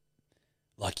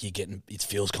like it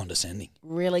feels condescending.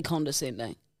 Really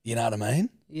condescending. You know what I mean?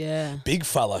 Yeah. Big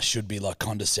fella should be like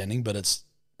condescending, but it's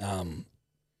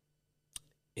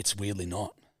weirdly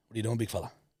not. What are you doing, big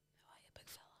fella?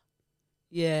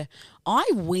 Yeah. I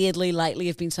weirdly lately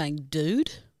have been saying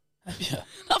dude. Yeah.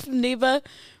 I've never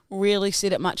really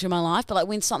said it much in my life, but like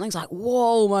when something's like,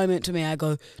 whoa moment to me, I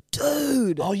go,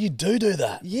 dude. Oh, you do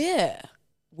that. Yeah.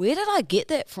 Where did I get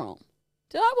that from?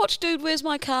 Did I watch Dude, Where's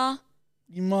My Car?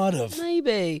 You might have.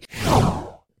 Maybe.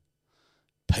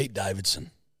 Pete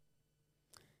Davidson.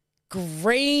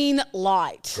 Green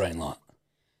light. Green light.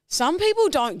 Some people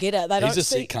don't get it. They He's don't a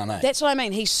see. sick cunt, eh? That's what I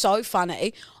mean. He's so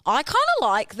funny. I kind of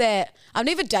like that. I've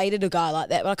never dated a guy like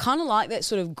that, but I kind of like that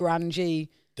sort of grungy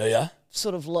Do ya?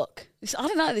 sort of look. I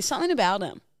don't know. There's something about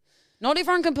him. Not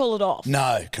everyone can pull it off.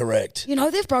 No, correct. You know,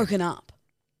 they've broken up.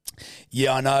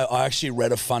 Yeah, I know. I actually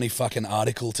read a funny fucking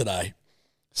article today.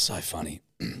 So funny.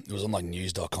 It was on like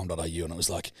news.com.au and it was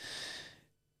like,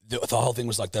 the whole thing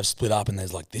was like they've split up and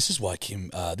there's like, this is why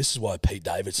Pete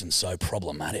Davidson's so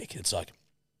problematic. It's like,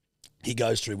 he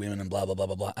goes through women and blah, blah, blah,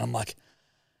 blah, blah. And I'm like,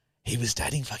 he was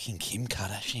dating fucking Kim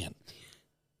Kardashian.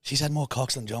 She's had more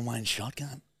cocks than John Wayne's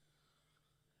shotgun.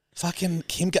 Fucking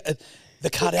the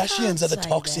Kardashians are the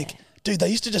toxic. that. Dude, they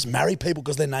used to just marry people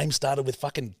because their name started with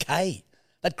fucking K.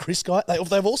 That Chris guy,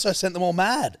 they've also sent them all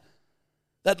mad.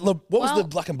 What was the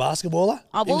black and basketballer?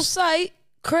 I will say,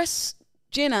 Kris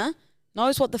Jenner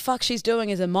knows what the fuck she's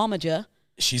doing as a momager.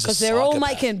 She's a because they're all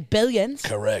psychopath. making billions.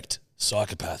 Correct.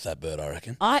 Psychopath, that bird, I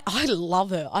reckon. I love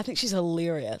her. I think she's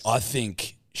hilarious. I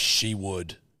think she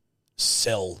would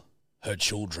sell her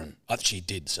children. She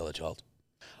did sell her child.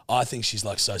 I think she's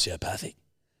like sociopathic.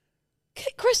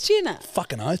 Kris Jenner.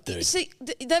 Fucking oath, dude. See,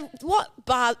 what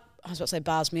bar? I was about to say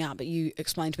bars me up, but you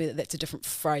explained to me that that's a different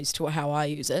phrase to how I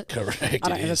use it. Correct. I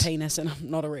don't it have is. a penis and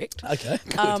I'm not erect. Okay,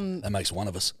 good. That makes one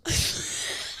of us.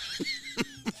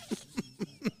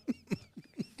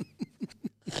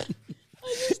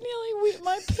 I just nearly wet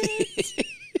my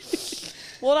pants.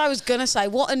 What I was going to say,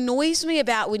 what annoys me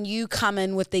about when you come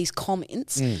in with these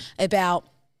comments about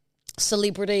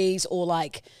celebrities or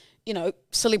like, you know,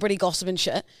 celebrity gossip and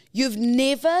shit, you've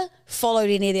never followed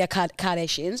any of the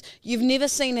Kardashians. You've never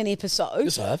seen an episode.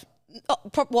 Yes, I have.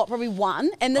 Probably one.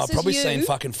 And this I've probably is you. seen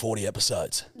fucking 40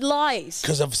 episodes. Lies.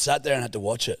 Because I've sat there and had to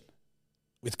watch it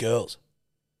with girls.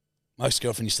 Most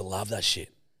girlfriends used to love that shit.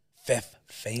 Fef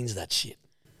fiends that shit.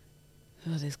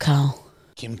 Who is Carl?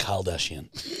 Kim Kardashian.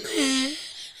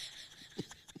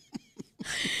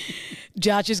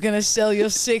 Judge is going to sell your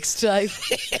sex tape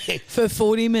for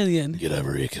 40 million. Get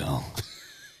over here, Carl.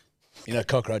 You know,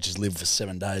 cockroaches live for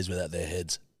 7 days without their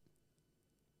heads.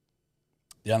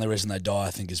 The only reason they die,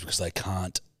 I think, is because they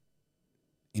can't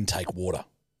intake water.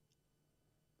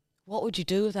 What would you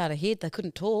do without a head? They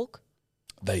couldn't talk.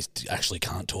 They actually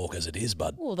can't talk as it is,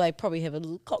 bud. Well, they probably have a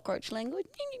little cockroach language.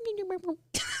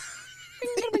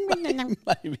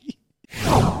 Maybe.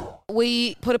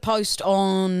 We put a post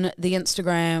on the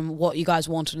Instagram what you guys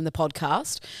wanted in the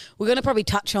podcast. We're going to probably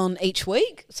touch on each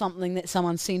week something that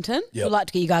someone sent in. Yep. We'd like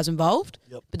to get you guys involved.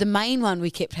 Yep. But the main one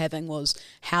we kept having was,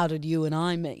 how did you and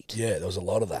I meet? Yeah, there was a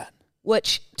lot of that.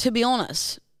 Which, to be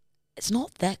honest, it's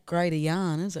not that great a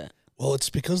yarn, is it? Well, it's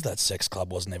because that sex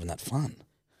club wasn't even that fun.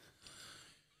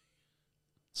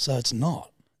 So it's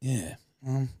not. Yeah.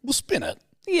 We'll spin it.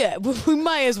 Yeah, we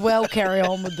may as well carry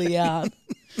on with the yarn.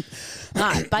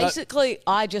 No, basically,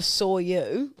 I just saw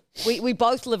you. We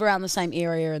both live around the same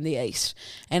area in the east,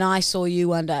 and I saw you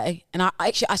one day, and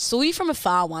I saw you from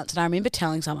afar once, and I remember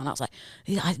telling someone, I was like,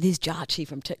 there's Jarchi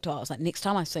from TikTok. I was like, next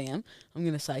time I see him, I'm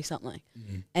going to say something.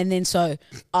 Mm-hmm. And then so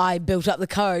I built up the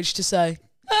courage to say,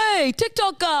 hey,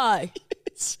 TikTok guy.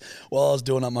 While I was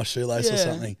doing up my shoelace or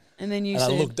something. And then I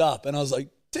looked up, and I was like,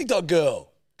 TikTok girl.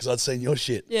 Because I'd seen your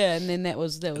shit. Yeah, and then that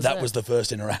was that was the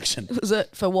first interaction. Was it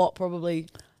for what? Probably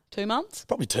 2 months.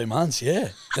 Probably 2 months. Yeah.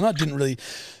 Then I didn't really.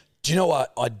 Do you know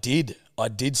what I did? I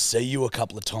did see you a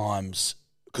couple of times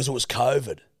because it was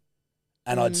COVID,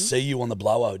 and I'd see you on the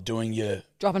blower doing your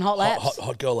dropping hot laps,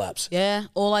 hot girl laps. Yeah,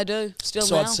 all I do still.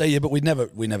 So now. I'd see you, but we never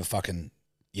fucking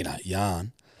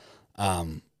yarn.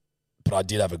 But I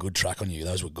did have a good track on you.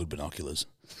 Those were good binoculars.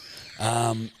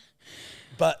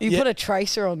 But you put a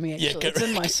tracer on me, actually. It's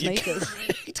in my sneakers.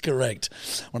 Correct.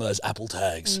 One of those Apple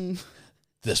tags.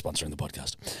 They're sponsoring the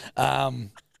podcast.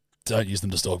 Don't use them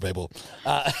to stalk people.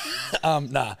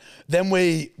 Nah. Then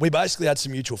we basically had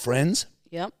some mutual friends.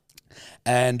 Yep.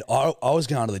 And I was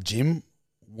going to the gym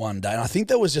one day, and I think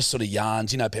there was just sort of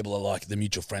yarns. You know, people are like, the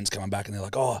mutual friends coming back, and they're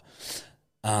like,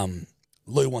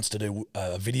 Lou wants to do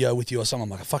a video with you or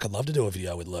something. I'm like, fuck, I'd love to do a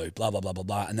video with Lou, blah, blah, blah, blah,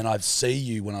 blah. And then I'd see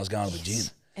you when I was going to the gym.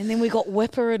 And then we got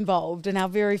Whipper involved in our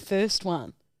very first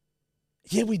one.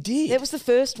 Yeah, we did. That was the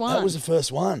first one. That was the first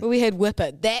one. We had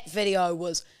Whipper. That video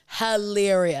was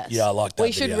hilarious. Yeah, I like that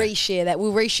We should reshare that.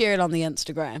 We'll reshare it on the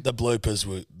Instagram. The bloopers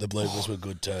were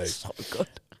good too. So good.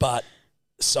 But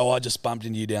so I just bumped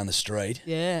into you down the street.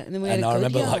 Yeah, and then we had and a I good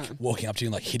remember yarn. like walking up to you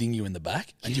and like hitting you in the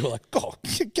back, and you were like, "Oh,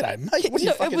 g'day, mate." What are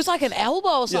you fucking... It was like an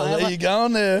elbow or something. Yeah, there like, you go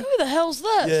on there. Who the hell's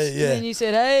this? Yeah, yeah. And then you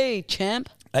said, "Hey, champ."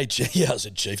 Hey, I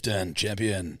said, "Chieftain,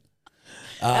 champion."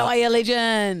 How are you,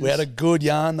 legend? We had a good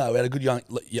yarn though. We had a good yarn,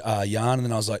 and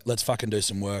then I was like, "Let's fucking do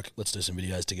some work. Let's do some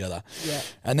videos together." Yeah.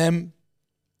 And then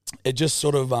it just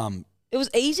sort of It was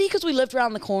easy because we lived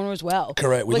around the corner as well.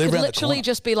 Correct. We live could around the literally corner.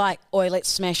 just be like, "Oi, let's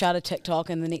smash out a TikTok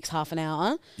in the next half an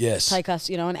hour." Yes. Take us,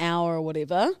 an hour or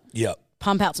whatever. Yep.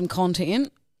 Pump out some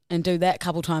content and do that a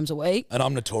couple times a week. And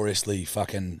I'm notoriously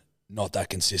fucking not that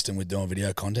consistent with doing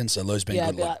video content. So Lou's been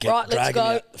good, be like, right, let's dragging go.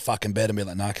 me out the fucking bed and be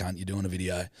like, "No, I can't. You're doing a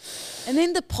video." And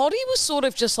then the potty was sort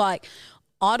of just like,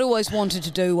 I'd always wanted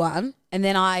to do one, and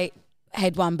then I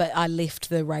had one, but I left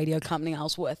the radio company I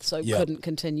was with, so couldn't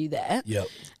continue that. Yep.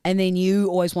 And then you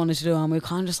always wanted to do one. We were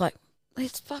kind of just like,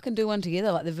 let's fucking do one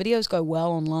together. Like the videos go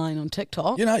well online on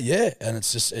TikTok. Yeah. And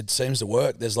it's just, it seems to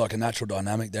work. There's like a natural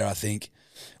dynamic there, I think.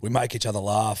 We make each other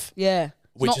laugh. Yeah.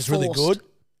 Which is really good.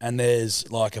 And there's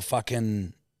like a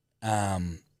fucking, we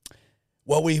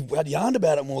had yarned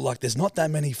about it more like there's not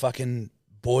that many fucking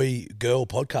boy-girl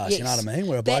podcasts, Yes. you know what I mean?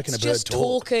 Where a bloke and a bird just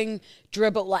talk. talking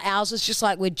dribble. Like ours is just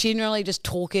like we're generally just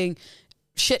talking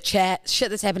shit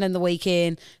that's happened in the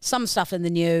weekend, some stuff in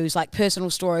the news, like personal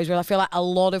stories, where I feel like a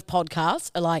lot of podcasts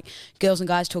are like girls and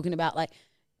guys talking about like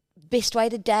best way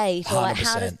to date or like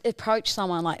how to 100%. approach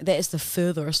someone. Like that is the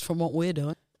furthest from what we're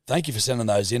doing. Thank you for sending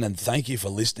those in, and thank you for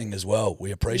listening as well.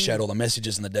 We appreciate all the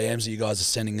messages and the DMs that you guys are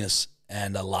sending us,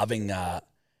 and are loving how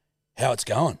it's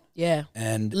going. Yeah.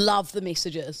 And Love the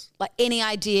messages. Like any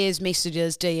ideas,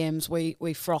 messages, DMs,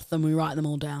 we froth them, we write them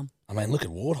all down. I mean, look at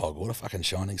Warthog. What a fucking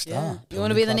shining star. You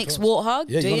want to be the next warthog?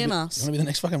 Yeah, DM us. You want to be the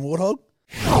next fucking Warthog?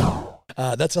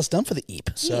 That's us done for the EP.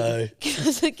 So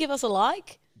Give us a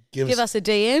like. give Us a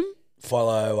DM.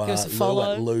 follow, give us a Lou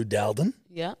follow. at Lou Dalden.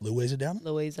 Yeah. Louisa Dalden?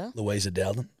 Louisa. Louisa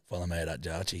Dalden. Follow me at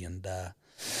Jarchi. And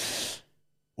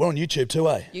we're on YouTube too,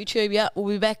 eh? YouTube, yeah. We'll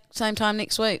be back same time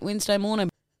next week, Wednesday morning.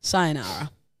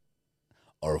 Sayonara.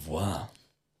 Au revoir.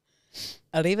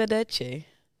 Arrivederci.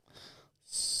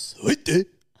 Sweetie.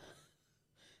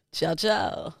 Ciao,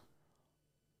 ciao.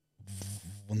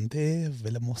 Vonde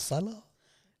velemo sala.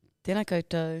 Tēnā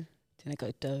koutou,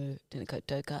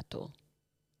 kato.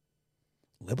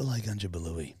 Lebalai Ganja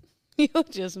Balui. You're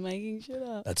just making shit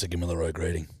up. That's a Gamilaroi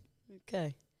greeting.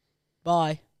 Okay.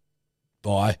 Bye.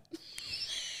 Bye.